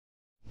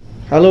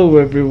Hello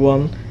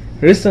everyone.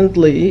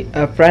 Recently,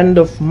 a friend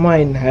of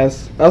mine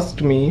has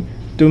asked me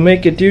to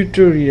make a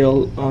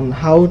tutorial on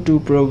how to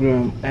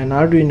program an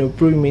Arduino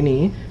Pro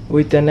Mini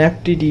with an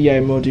Ftdi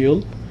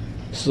module.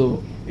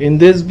 So, in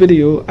this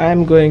video, I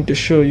am going to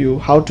show you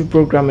how to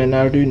program an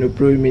Arduino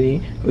Pro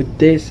Mini with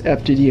this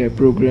Ftdi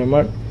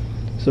programmer.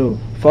 So,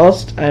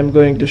 first I am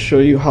going to show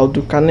you how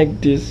to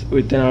connect this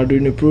with an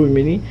Arduino Pro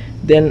Mini.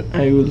 Then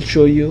I will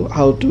show you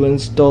how to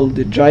install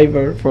the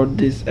driver for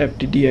this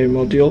Ftdi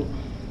module.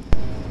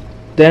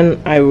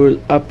 Then I will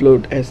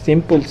upload a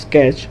simple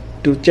sketch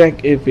to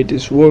check if it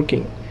is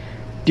working.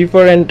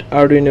 Different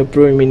Arduino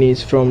Pro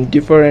Minis from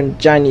different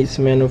Chinese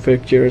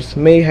manufacturers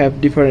may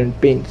have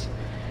different pins.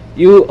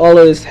 You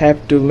always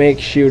have to make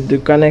sure the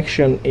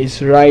connection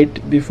is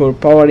right before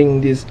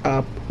powering this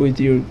up with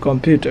your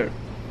computer.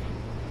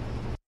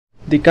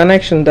 The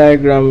connection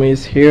diagram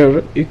is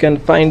here. You can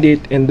find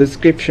it in the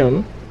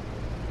description.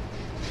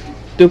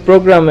 To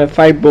program a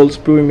 5 volts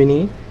Pro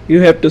Mini, you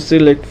have to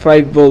select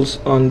 5 volts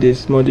on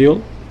this module.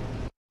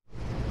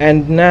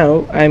 And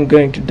now I am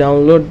going to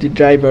download the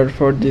driver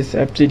for this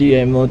Ftdi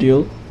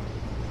module.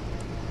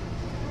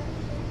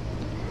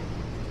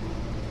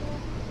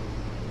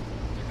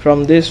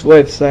 From this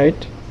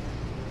website,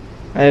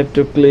 I have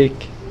to click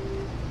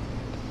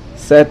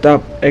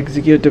Setup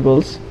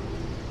Executables.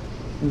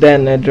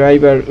 Then a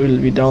driver will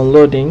be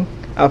downloading.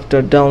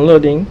 After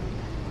downloading,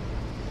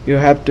 you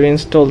have to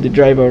install the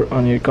driver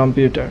on your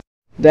computer.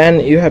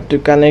 Then you have to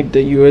connect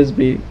the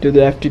USB to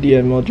the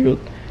Ftdi module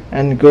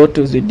and go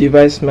to the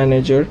device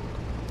manager.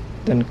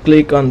 Then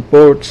click on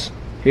ports.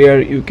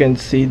 Here you can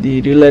see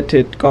the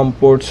related COM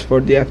ports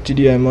for the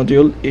Ftdi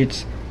module.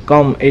 It's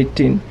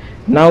COM18.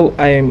 Now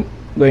I am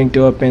going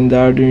to open the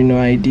Arduino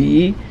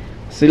IDE.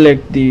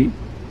 Select the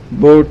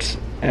boards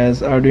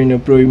as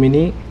Arduino Pro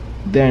Mini.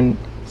 Then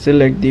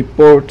select the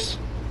ports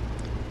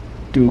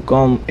to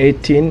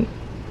COM18.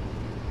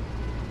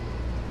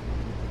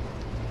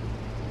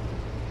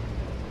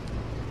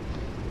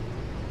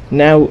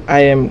 Now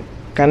I am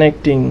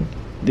connecting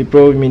the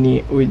Pro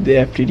Mini with the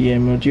Ftdi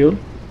module.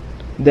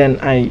 Then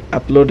I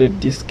uploaded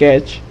the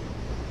sketch.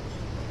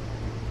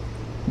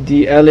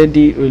 The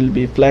LED will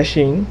be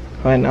flashing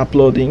when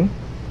uploading.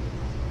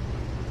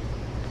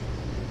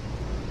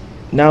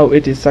 Now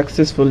it is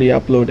successfully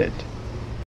uploaded.